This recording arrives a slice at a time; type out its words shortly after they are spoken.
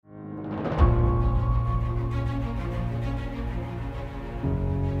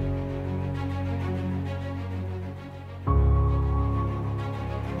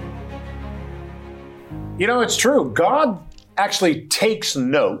You know, it's true. God actually takes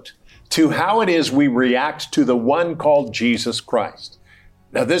note to how it is we react to the one called Jesus Christ.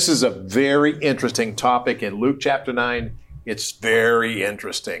 Now, this is a very interesting topic in Luke chapter 9. It's very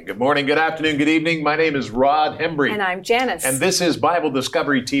interesting. Good morning, good afternoon, good evening. My name is Rod Hembry. And I'm Janice. And this is Bible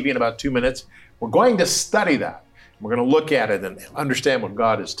Discovery TV in about 2 minutes. We're going to study that. We're going to look at it and understand what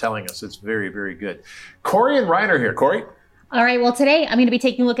God is telling us. It's very, very good. Corey and Ryan are here. Corey? All right, well, today I'm going to be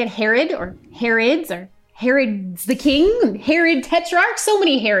taking a look at Herod's the king, Herod Tetrarch, so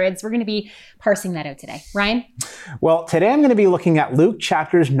many Herods. We're going to be parsing that out today. Ryan? Well, today I'm going to be looking at Luke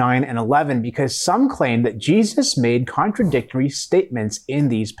chapters 9 and 11 because some claim that Jesus made contradictory statements in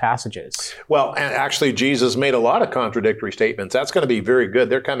these passages. Well, and actually Jesus made a lot of contradictory statements. That's going to be very good.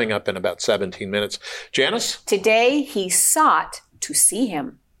 They're coming up in about 17 minutes. Janice? Today he sought to see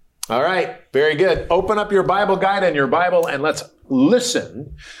him. All right, very good. Open up your Bible guide and your Bible and let's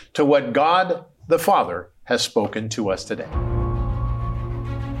listen to what God the Father has spoken to us today.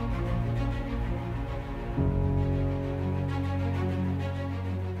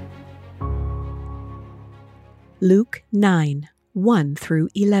 Luke 9, 1 through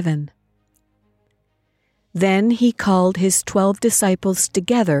 11. Then he called his 12 disciples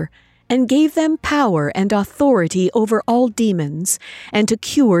together and gave them power and authority over all demons and to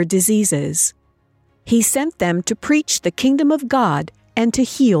cure diseases. He sent them to preach the kingdom of God and to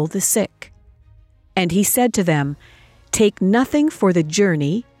heal the sick. And he said to them, "Take nothing for the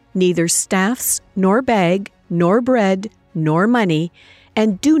journey, neither staffs, nor bag, nor bread, nor money,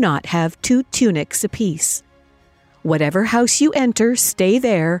 and do not have 2 tunics apiece. Whatever house you enter, stay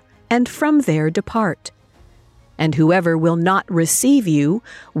there, and from there depart. And whoever will not receive you,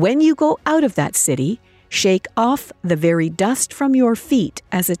 when you go out of that city, shake off the very dust from your feet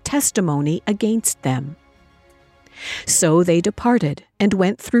as a testimony against them." So they departed and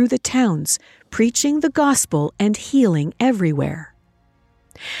went through the towns, preaching the gospel and healing everywhere.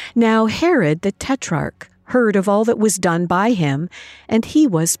 Now Herod the Tetrarch heard of all that was done by him, and he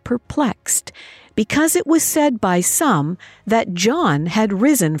was perplexed, because it was said by some that John had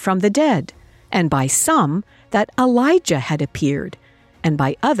risen from the dead, and by some that Elijah had appeared, and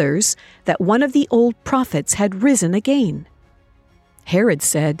by others that one of the old prophets had risen again. Herod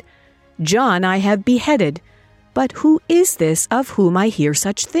said, "John I have beheaded, but who is this of whom I hear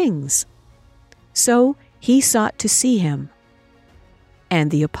such things?" So he sought to see him. And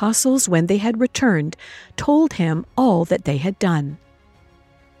the apostles, when they had returned, told him all that they had done.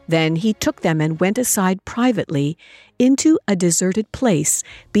 Then he took them and went aside privately into a deserted place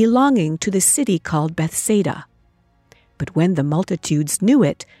belonging to the city called Bethsaida. But when the multitudes knew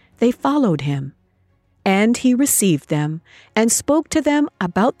it, they followed him. And he received them and spoke to them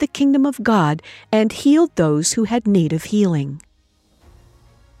about the kingdom of God and healed those who had need of healing.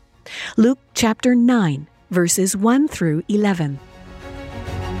 Luke chapter 9, verses 1 through 11.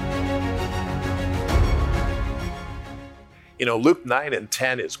 You know, Luke 9 and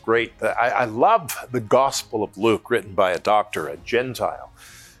 10 is great. I love the Gospel of Luke, written by a doctor, a Gentile.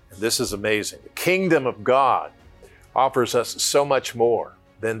 And this is amazing. The kingdom of God offers us so much more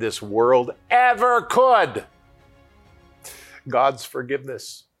than this world ever could. God's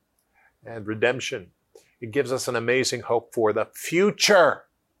forgiveness and redemption. It gives us an amazing hope for the future,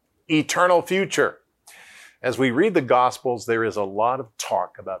 eternal future. As we read the Gospels, there is a lot of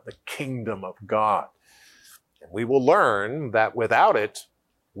talk about the kingdom of God. And we will learn that without it,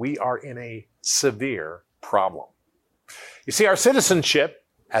 we are in a severe problem. You see, our citizenship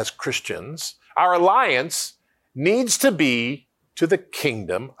as Christians, our alliance, needs to be to the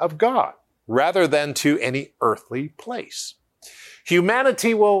kingdom of God rather than to any earthly place.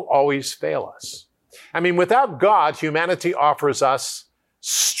 Humanity will always fail us. I mean, without God, humanity offers us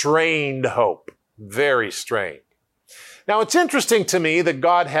strained hope, very strained. Now, it's interesting to me that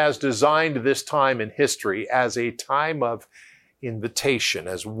God has designed this time in history as a time of invitation,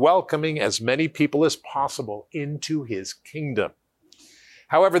 as welcoming as many people as possible into his kingdom.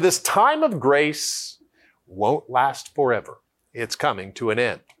 However, this time of grace won't last forever. It's coming to an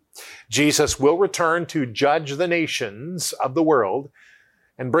end. Jesus will return to judge the nations of the world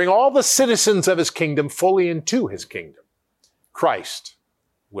and bring all the citizens of his kingdom fully into his kingdom. Christ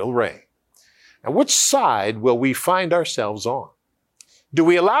will reign. Now, which side will we find ourselves on? Do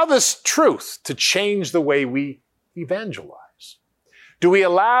we allow this truth to change the way we evangelize? Do we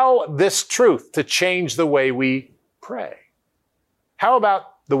allow this truth to change the way we pray? How about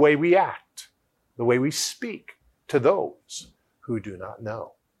the way we act, the way we speak to those who do not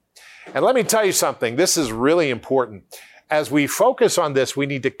know? And let me tell you something, this is really important. As we focus on this, we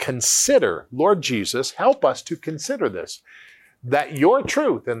need to consider, Lord Jesus, help us to consider this, that your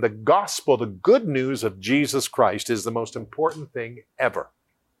truth and the gospel, the good news of Jesus Christ, is the most important thing ever.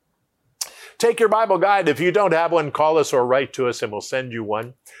 Take your Bible guide. If you don't have one, call us or write to us and we'll send you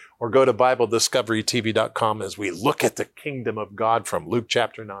one. Or go to BibleDiscoveryTV.com as we look at the kingdom of God from Luke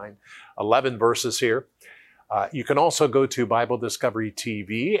chapter 9, 11 verses here. You can also go to Bible Discovery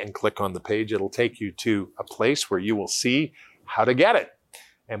TV and click on the page. It'll take you to a place where you will see how to get it.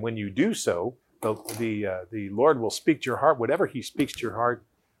 And when you do so, the Lord will speak to your heart, whatever he speaks to your heart.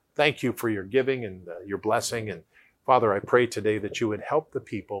 Thank you for your giving and your blessing. And Father, I pray today that you would help the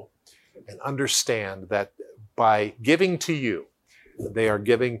people and understand that by giving to you, they are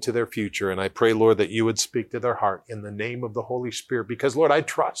giving to their future. And I pray, Lord, that you would speak to their heart in the name of the Holy Spirit. Because, Lord, I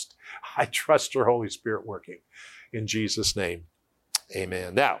trust your Holy Spirit working. In Jesus' name,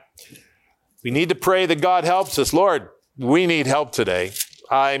 amen. Now, we need to pray that God helps us. Lord, we need help today.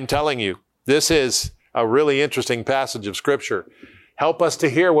 I'm telling you, this is a really interesting passage of Scripture. Help us to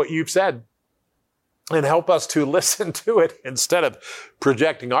hear what you've said. And help us to listen to it instead of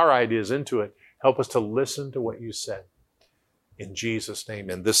projecting our ideas into it. Help us to listen to what you said. In Jesus' name.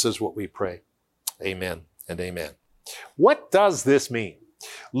 And this is what we pray. Amen and amen. What does this mean?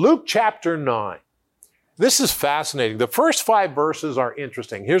 Luke chapter 9. This is fascinating. The first 5 verses are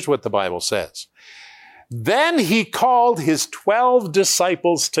interesting. Here's what the Bible says. Then he called his 12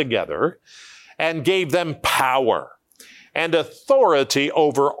 disciples together and gave them power and authority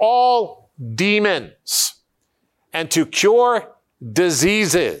over all demons and to cure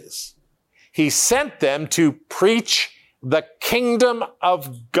diseases. He sent them to preach the kingdom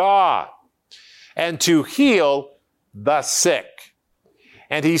of God and to heal the sick.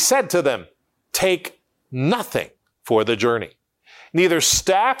 And he said to them, take nothing for the journey, neither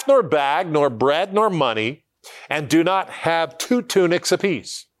staff nor bag, nor bread nor money, and do not have 2 tunics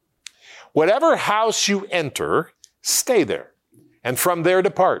apiece. Whatever house you enter, stay there, and from there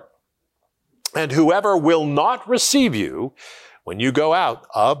depart. And whoever will not receive you when you go out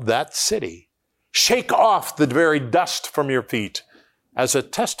of that city, shake off the very dust from your feet as a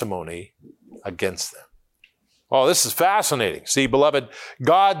testimony against them. Oh, this is fascinating. See, beloved,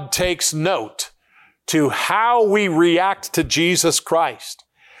 God takes note to how we react to Jesus Christ.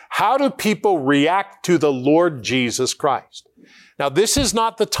 How do people react to the Lord Jesus Christ? Now, this is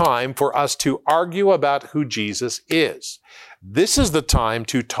not the time for us to argue about who Jesus is. This is the time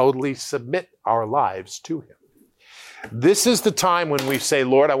to totally submit our lives to him. This is the time when we say,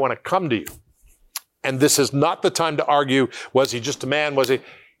 Lord, I want to come to you. And this is not the time to argue, was he just a man? Was he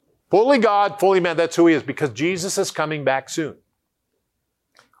fully God, fully man? That's who he is, because Jesus is coming back soon.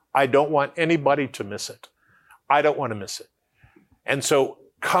 I don't want anybody to miss it. I don't want to miss it. And so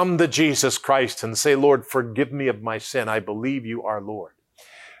come to Jesus Christ and say, Lord, forgive me of my sin. I believe you are Lord.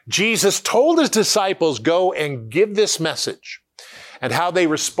 Jesus told his disciples, go and give this message. And how they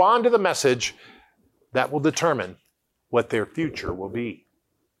respond to the message, that will determine what their future will be.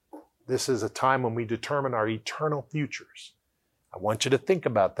 This is a time when we determine our eternal futures. I want you to think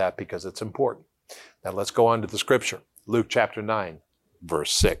about that because it's important. Now let's go on to the scripture. Luke chapter 9,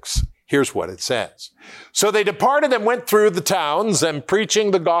 verse 6. Here's what it says. So they departed and went through the towns and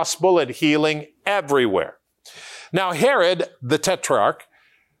preaching the gospel and healing everywhere. Now Herod the Tetrarch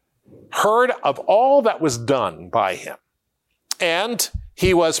heard of all that was done by him, and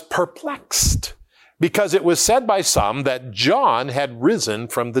he was perplexed, because it was said by some that John had risen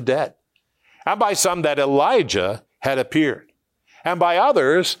from the dead, and by some that Elijah had appeared, and by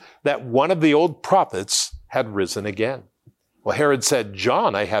others that one of the old prophets had risen again. Well, Herod said,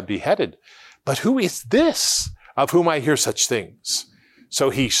 John I have beheaded, but who is this of whom I hear such things? So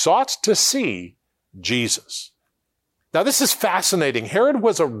he sought to see Jesus. Now this is fascinating. Herod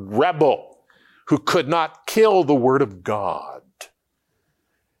was a rebel who could not kill the word of God.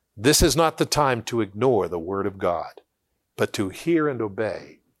 This is not the time to ignore the word of God, but to hear and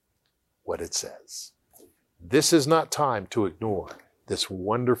obey what it says. This is not time to ignore this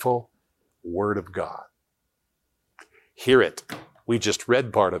wonderful word of God. Hear it. We just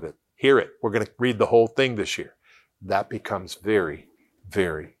read part of it. Hear it. We're going to read the whole thing this year. That becomes very,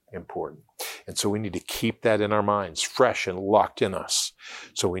 very important. And so we need to keep that in our minds, fresh and locked in us.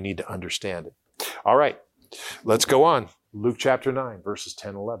 So we need to understand it. All right, let's go on. Luke chapter 9, verses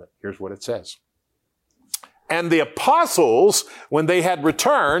 10 and 11. Here's what it says. And the apostles, when they had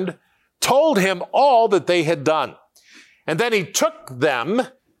returned, told him all that they had done. And then he took them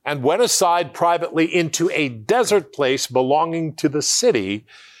and went aside privately into a desert place belonging to the city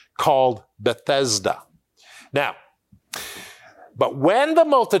called Bethesda. Now, but when the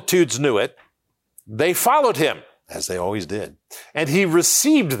multitudes knew it, they followed him, as they always did. And he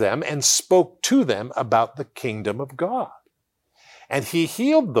received them and spoke to them about the kingdom of God. and he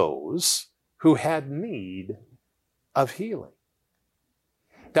healed those who had need of healing.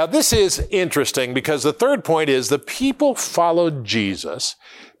 Now, this is interesting because the third point is the people followed Jesus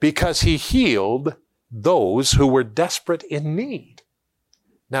because he healed those who were desperate in need.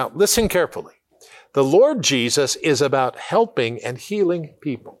 Now, listen carefully. The Lord Jesus is about helping and healing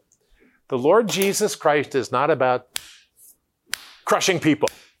people. The Lord Jesus Christ is not about crushing people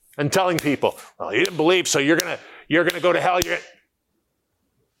and telling people, well, you didn't believe, so you're going to go to hell.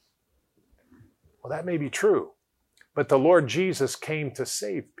 Well, that may be true, but the Lord Jesus came to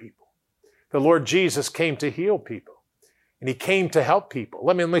save people. The Lord Jesus came to heal people, and he came to help people.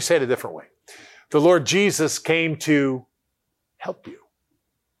 Let me say it a different way. The Lord Jesus came to help you.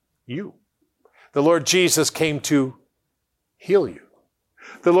 You. The Lord Jesus came to heal you.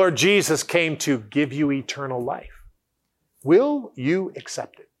 The Lord Jesus came to give you eternal life. Will you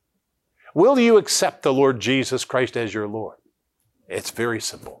accept it? Will you accept the Lord Jesus Christ as your Lord? It's very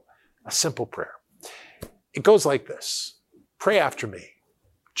simple. A simple prayer. It goes like this. Pray after me.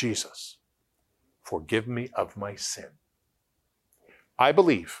 Jesus, forgive me of my sin. I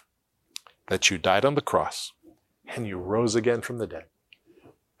believe that you died on the cross and you rose again from the dead,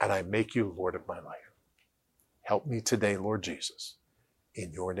 and I make you Lord of my life. Help me today, Lord Jesus.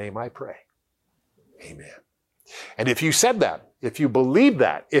 In your name I pray. Amen. And if you said that, if you believe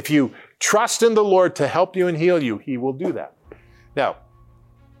that, if you trust in the Lord to help you and heal you, he will do that. Now,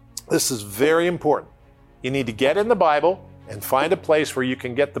 this is very important. You need to get in the Bible and find a place where you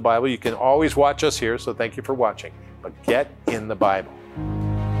can get the Bible. You can always watch us here, so thank you for watching. But get in the Bible.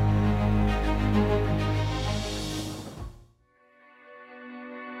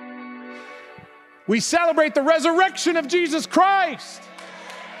 We celebrate the resurrection of Jesus Christ.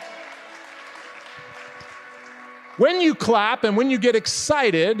 When you clap and when you get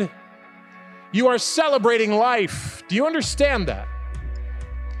excited, you are celebrating life. Do you understand that?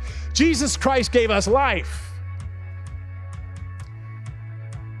 Jesus Christ gave us life.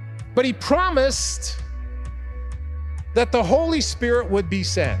 But he promised that the Holy Spirit would be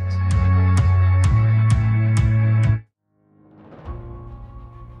sent.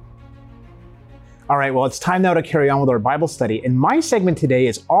 All right, well, it's time now to carry on with our Bible study. And my segment today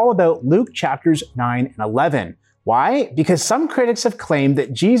is all about Luke chapters 9 and 11. Why? Because some critics have claimed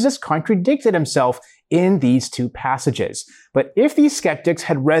that Jesus contradicted himself in these two passages. But if these skeptics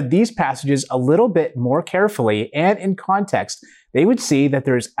had read these passages a little bit more carefully and in context, they would see that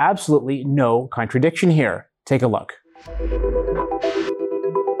there is absolutely no contradiction here. Take a look.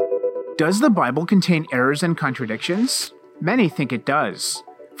 Does the Bible contain errors and contradictions? Many think it does.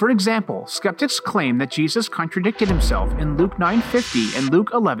 For example, skeptics claim that Jesus contradicted himself in Luke 9:50 and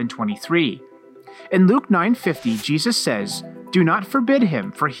Luke 11:23. In Luke 9:50, Jesus says, "Do not forbid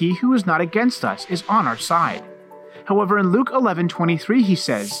him, for he who is not against us is on our side." However, in Luke 11:23, he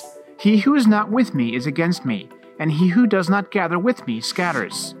says, "He who is not with me is against me, and he who does not gather with me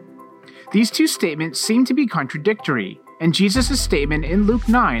scatters." These two statements seem to be contradictory, and Jesus' statement in Luke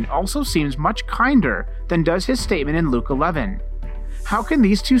 9 also seems much kinder than does his statement in Luke 11. How can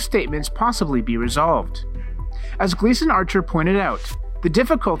these two statements possibly be resolved? As Gleason Archer pointed out, the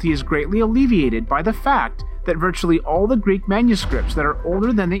difficulty is greatly alleviated by the fact that virtually all the Greek manuscripts that are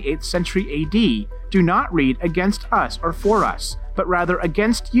older than the 8th century AD do not read against us or for us, but rather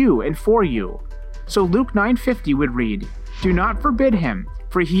against you and for you. So Luke 9:50 would read, "Do not forbid him,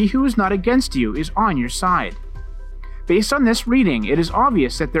 for he who is not against you is on your side." Based on this reading, it is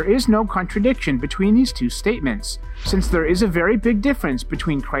obvious that there is no contradiction between these two statements, since there is a very big difference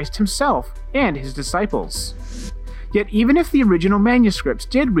between Christ himself and his disciples. Yet even if the original manuscripts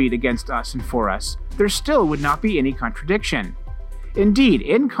did read against us and for us, there still would not be any contradiction. Indeed,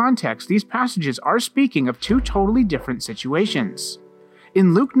 in context, these passages are speaking of two totally different situations.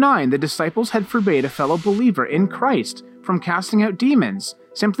 In Luke 9, the disciples had forbade a fellow believer in Christ from casting out demons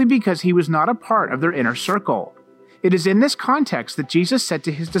simply because he was not a part of their inner circle. It is in this context that Jesus said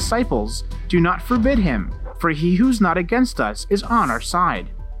to his disciples, "Do not forbid him, for he who is not against us is on our side."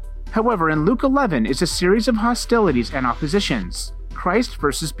 However, in Luke 11 is a series of hostilities and oppositions. Christ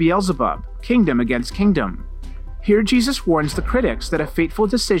versus Beelzebub, kingdom against kingdom. Here Jesus warns the critics that a fateful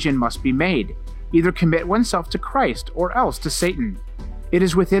decision must be made, either commit oneself to Christ or else to Satan. It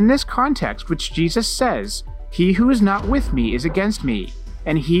is within this context which Jesus says, "He who is not with me is against me,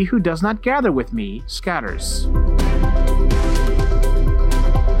 and he who does not gather with me scatters."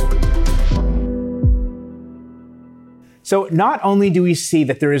 So not only do we see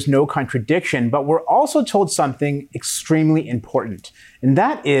that there is no contradiction, but we're also told something extremely important. And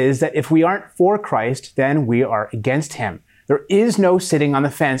that is that if we aren't for Christ, then we are against him. There is no sitting on the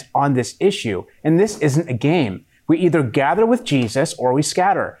fence on this issue, and this isn't a game. We either gather with Jesus or we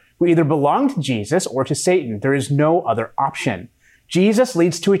scatter. We either belong to Jesus or to Satan. There is no other option. Jesus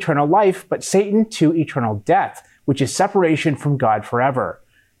leads to eternal life, but Satan to eternal death, which is separation from God forever.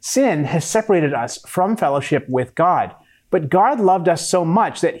 Sin has separated us from fellowship with God, but God loved us so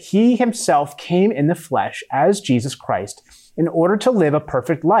much that he himself came in the flesh as Jesus Christ in order to live a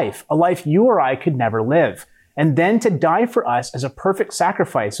perfect life, a life you or I could never live, and then to die for us as a perfect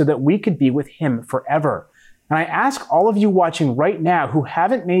sacrifice so that we could be with him forever. And I ask all of you watching right now who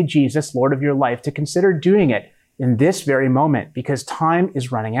haven't made Jesus Lord of your life to consider doing it in this very moment, because time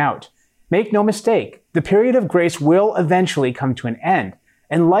is running out. Make no mistake, the period of grace will eventually come to an end,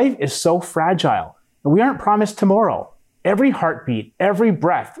 and life is so fragile, and we aren't promised tomorrow. Every heartbeat, every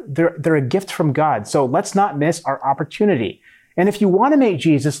breath, they're a gift from God, so let's not miss our opportunity. And if you want to make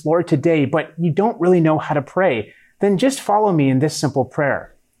Jesus Lord today, but you don't really know how to pray, then just follow me in this simple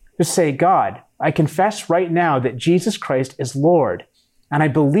prayer. Just say, God, I confess right now that Jesus Christ is Lord, and I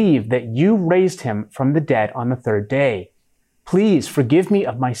believe that you raised him from the dead on the third day. Please forgive me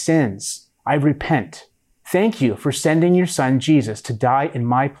of my sins. I repent. Thank you for sending your son Jesus to die in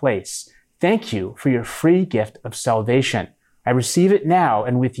my place. Thank you for your free gift of salvation. I receive it now,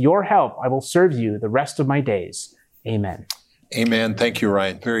 and with your help, I will serve you the rest of my days. Amen. Amen. Thank you,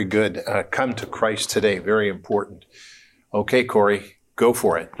 Ryan. Very good. Come to Christ today. Very important. Okay, Corey, go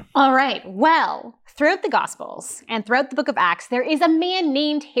for it. All right. Well, throughout the Gospels and throughout the book of Acts, there is a man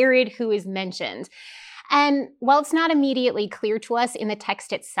named Herod who is mentioned. And while it's not immediately clear to us in the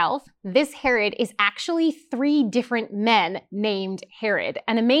text itself, this Herod is actually 3 different men named Herod.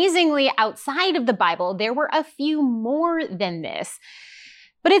 And amazingly, outside of the Bible, there were a few more than this.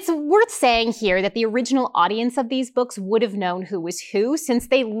 But it's worth saying here that the original audience of these books would have known who was who, since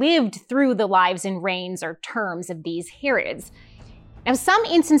they lived through the lives and reigns or terms of these Herods. Now, some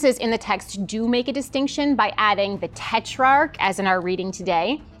instances in the text do make a distinction by adding the tetrarch, as in our reading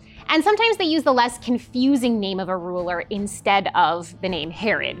today. And sometimes they use the less confusing name of a ruler instead of the name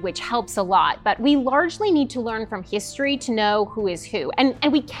Herod, which helps a lot. But we largely need to learn from history to know who is who. And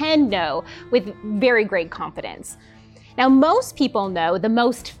we can know with very great confidence. Now, most people know the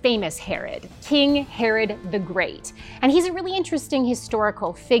most famous Herod, King Herod the Great. And he's a really interesting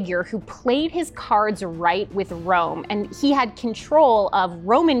historical figure who played his cards right with Rome. And he had control of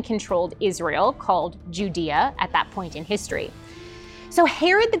Roman-controlled Israel, called Judea, at that point in history. So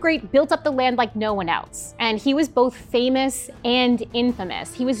Herod the Great built up the land like no one else, and he was both famous and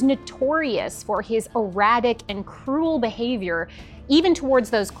infamous. He was notorious for his erratic and cruel behavior, even towards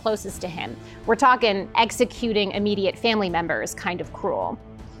those closest to him. We're talking executing immediate family members kind of cruel.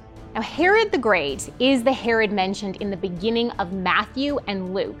 Now, Herod the Great is the Herod mentioned in the beginning of Matthew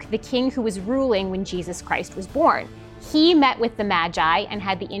and Luke, the king who was ruling when Jesus Christ was born. He met with the Magi and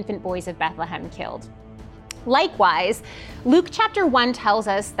had the infant boys of Bethlehem killed. Likewise, Luke chapter 1 tells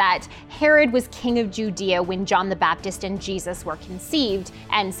us that Herod was king of Judea when John the Baptist and Jesus were conceived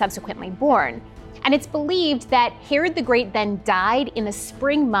and subsequently born. And it's believed that Herod the Great then died in the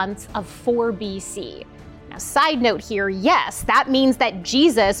spring months of 4 BC. Now, side note here, yes, that means that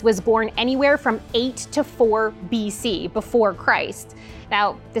Jesus was born anywhere from 8 to 4 BC, before Christ.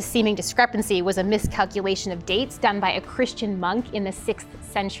 Now, this seeming discrepancy was a miscalculation of dates done by a Christian monk in the 6th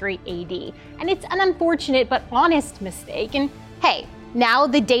century AD. And it's an unfortunate but honest mistake. And hey, now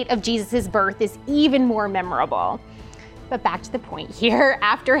the date of Jesus' birth is even more memorable. But back to the point here,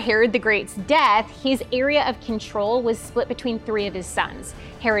 after Herod the Great's death, his area of control was split between 3 of his sons,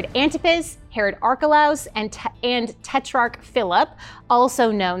 Herod Antipas, Herod Archelaus, and Tetrarch Philip,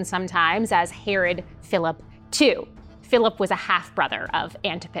 also known sometimes as Herod Philip II. Philip was a half-brother of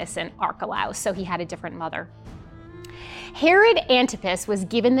Antipas and Archelaus, so he had a different mother. Herod Antipas was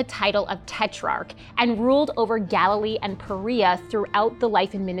given the title of Tetrarch and ruled over Galilee and Perea throughout the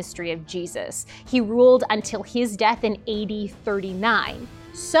life and ministry of Jesus. He ruled until his death in AD 39.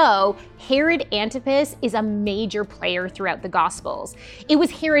 So, Herod Antipas is a major player throughout the Gospels. It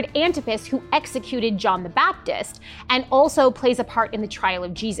was Herod Antipas who executed John the Baptist and also plays a part in the trial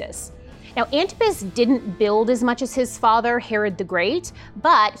of Jesus. Now, Antipas didn't build as much as his father, Herod the Great,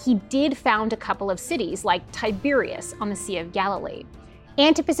 but he did found a couple of cities like Tiberias on the Sea of Galilee.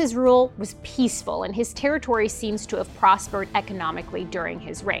 Antipas's rule was peaceful, and his territory seems to have prospered economically during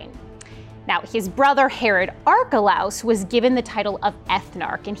his reign. Now, his brother Herod Archelaus was given the title of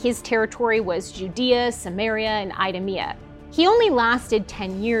Ethnarch, and his territory was Judea, Samaria, and Idumea. He only lasted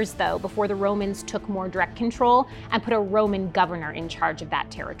 10 years, though, before the Romans took more direct control and put a Roman governor in charge of that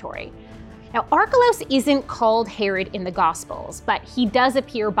territory. Now, Archelaus isn't called Herod in the Gospels, but he does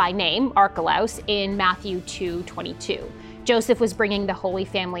appear by name, Archelaus, in Matthew 2:22. Joseph was bringing the Holy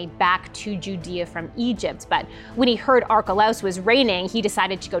Family back to Judea from Egypt, but when he heard Archelaus was reigning, he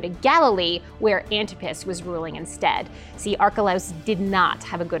decided to go to Galilee, where Antipas was ruling instead. See, Archelaus did not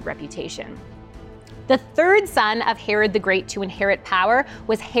have a good reputation. The third son of Herod the Great to inherit power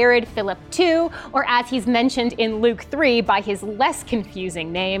was Herod Philip II, or as he's mentioned in Luke 3 by his less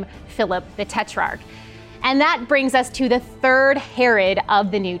confusing name, Philip the Tetrarch. And that brings us to the third Herod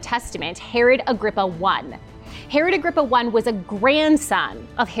of the New Testament, Herod Agrippa I. Herod Agrippa I was a grandson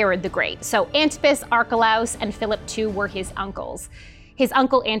of Herod the Great. So Antipas, Archelaus, and Philip II were his uncles. His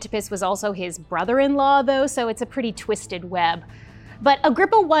uncle Antipas was also his brother-in-law, though, so it's a pretty twisted web. But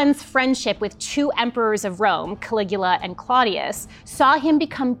Agrippa I's friendship with two emperors of Rome, Caligula and Claudius, saw him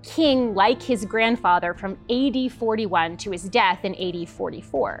become king like his grandfather from AD 41 to his death in AD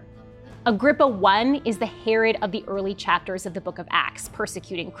 44. Agrippa I is the Herod of the early chapters of the book of Acts,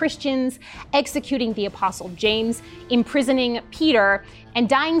 persecuting Christians, executing the apostle James, imprisoning Peter, and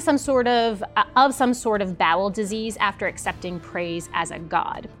dying some sort of bowel disease after accepting praise as a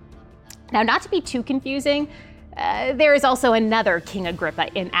god. Now, not to be too confusing, there is also another King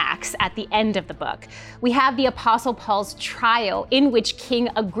Agrippa in Acts at the end of the book. We have the Apostle Paul's trial in which King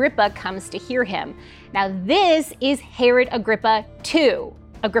Agrippa comes to hear him. Now, this is Herod Agrippa II,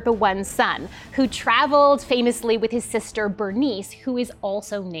 Agrippa I's son, who traveled famously with his sister Bernice, who is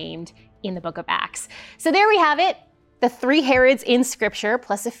also named in the book of Acts. So there we have it, the three Herods in Scripture,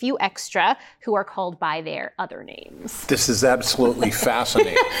 plus a few extra who are called by their other names. This is absolutely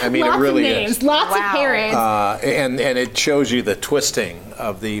fascinating. I mean, Lots it really of names, is. lots of Herods. And it shows you the twisting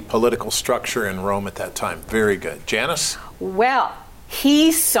of the political structure in Rome at that time. Very good. Janice? Well,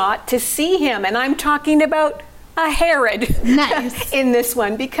 he sought to see him, and I'm talking about a Herod Nice. in this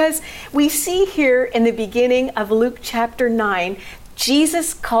one, because we see here in the beginning of Luke chapter 9,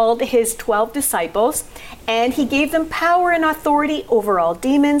 Jesus called his 12 disciples, and he gave them power and authority over all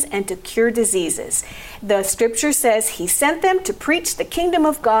demons and to cure diseases. The scripture says he sent them to preach the kingdom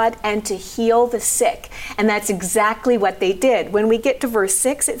of God and to heal the sick. And that's exactly what they did. When we get to verse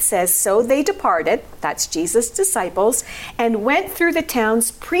 6, it says, "So they departed," that's Jesus' disciples, "and went through the towns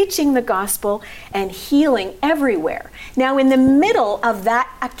preaching the gospel and healing everywhere." Now, in the middle of that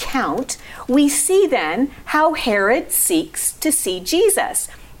account, we see then how Herod seeks to see Jesus.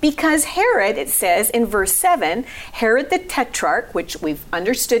 Because Herod, it says in verse 7, Herod the Tetrarch, which we've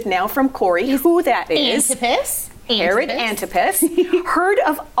understood now from Corey who that is. Antipas. Herod Antipas heard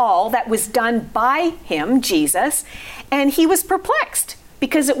of all that was done by him, Jesus, and he was perplexed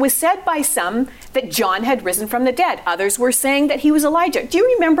because it was said by some that John had risen from the dead. Others were saying that he was Elijah. Do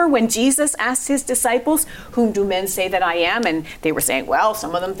you remember when Jesus asked his disciples, "Whom do men say that I am?" And they were saying, well,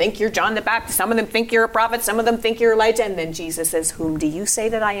 some of them think you're John the Baptist, some of them think you're a prophet, some of them think you're Elijah. And then Jesus says, "Whom do you say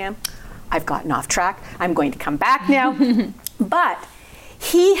that I am?" I've gotten off track. I'm going to come back now. But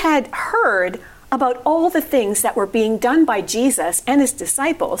he had heard about all the things that were being done by Jesus and his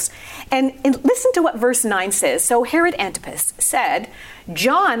disciples. And listen to what verse 9 says. "So Herod Antipas said,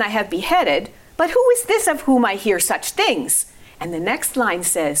 'John I have beheaded, but who is this of whom I hear such things?' And the next line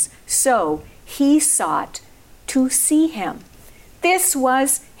says, 'So he sought to see him.'" This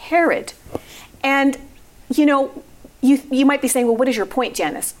was Herod. And, you might be saying, well, what is your point,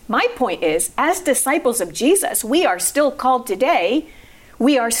 Janice? My point is, as disciples of Jesus, we are still called today.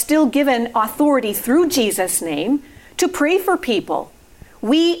 We are still given authority through Jesus' name to pray for people.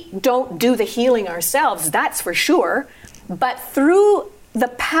 We don't do the healing ourselves, that's for sure, but through the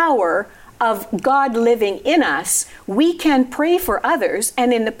power of God living in us, we can pray for others,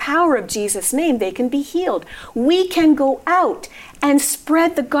 and in the power of Jesus' name, they can be healed. We can go out and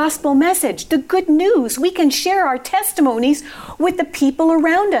spread the gospel message, the good news. We can share our testimonies with the people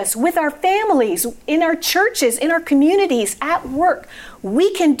around us, with our families, in our churches, in our communities, at work.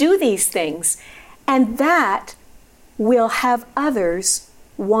 We can do these things, and that will have others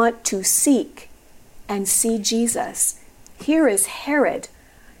want to seek and see Jesus. Here is Herod,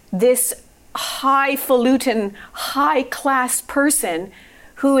 this highfalutin, high-class person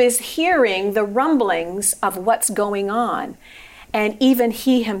who is hearing the rumblings of what's going on. And even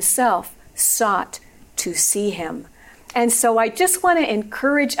he himself sought to see him. And so I just want to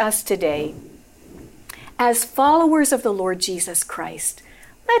encourage us today, as followers of the Lord Jesus Christ,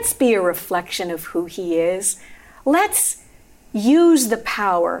 let's be a reflection of who he is. Let's use the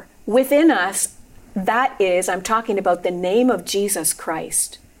power within us. That is, I'm talking about the name of Jesus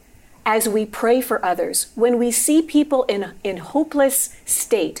Christ. As we pray for others, when we see people in hopeless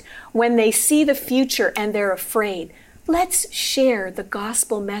state, when they see the future and they're afraid, let's share the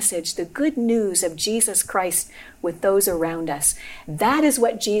gospel message, the good news of Jesus Christ with those around us. That is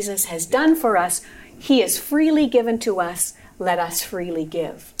what Jesus has done for us. He is freely given to us. Let us freely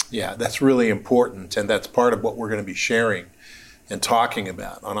give. Yeah, that's really important, and that's part of what we're going to be sharing and talking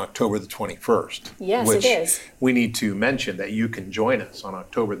about on October the 21st. Yes, which it is. We need to mention that you can join us on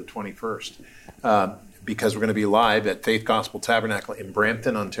October the 21st because we're going to be live at Faith Gospel Tabernacle in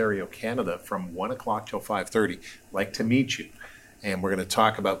Brampton, Ontario, Canada from 1 o'clock till 5:30. I'd like to meet you. And we're going to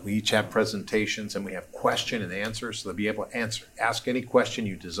talk about, we each have presentations and we have question and answers, so they'll be able to ask any question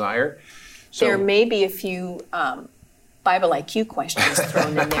you desire. So, there may be a few Bible IQ questions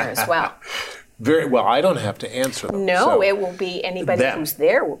thrown in there as well. Very well, I don't have to answer them. No, so it will be anybody who's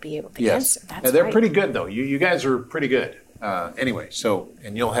there will be able to answer. That's and they're right. pretty good, though. You guys are pretty good. Anyway, so,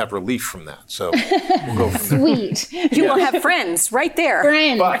 and you'll have relief from that. So we'll go from there. Sweet. You will have friends right there.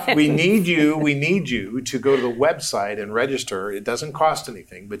 Friends. But we need you to go to the website and register. It doesn't cost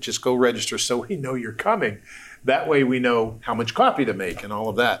anything, but just go register so we know you're coming. That way we know how much coffee to make and all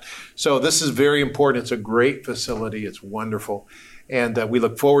of that. So this is very important. It's a great facility. It's wonderful. And we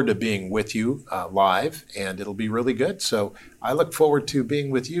look forward to being with you live, and it'll be really good. So I look forward to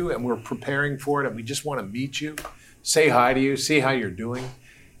being with you, and we're preparing for it, and we just want to meet you, say hi to you, see how you're doing.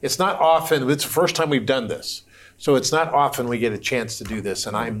 It's not often, it's the first time we've done this. So it's not often we get a chance to do this,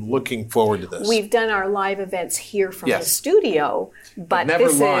 and I'm looking forward to this. We've done our live events here from the Yes. studio, but never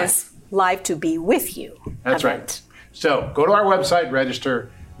this live. is live to be with you. That's event. right. So go to our website, register,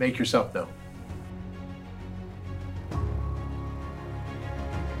 make yourself known.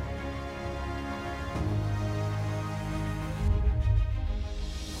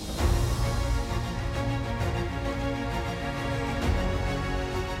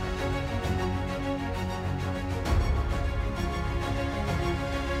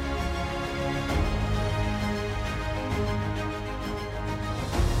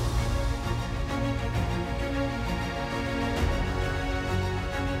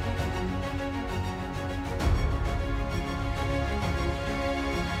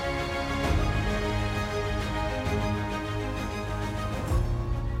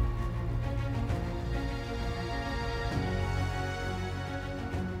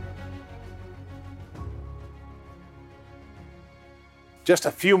 Just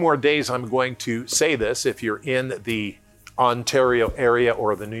a few more days, I'm going to say this. If you're in the Ontario area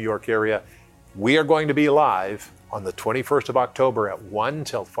or the New York area, we are going to be live on the 21st of October at 1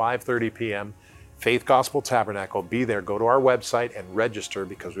 till 5:30 p.m. Faith Gospel Tabernacle. Be there. Go to our website and register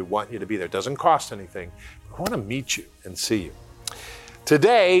because we want you to be there. It doesn't cost anything. We want to meet you and see you.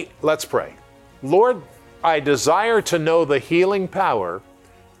 Today, let's pray. Lord, I desire to know the healing power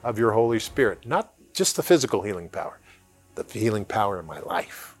of your Holy Spirit, not just the physical healing power, the healing power in my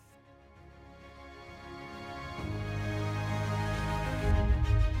life.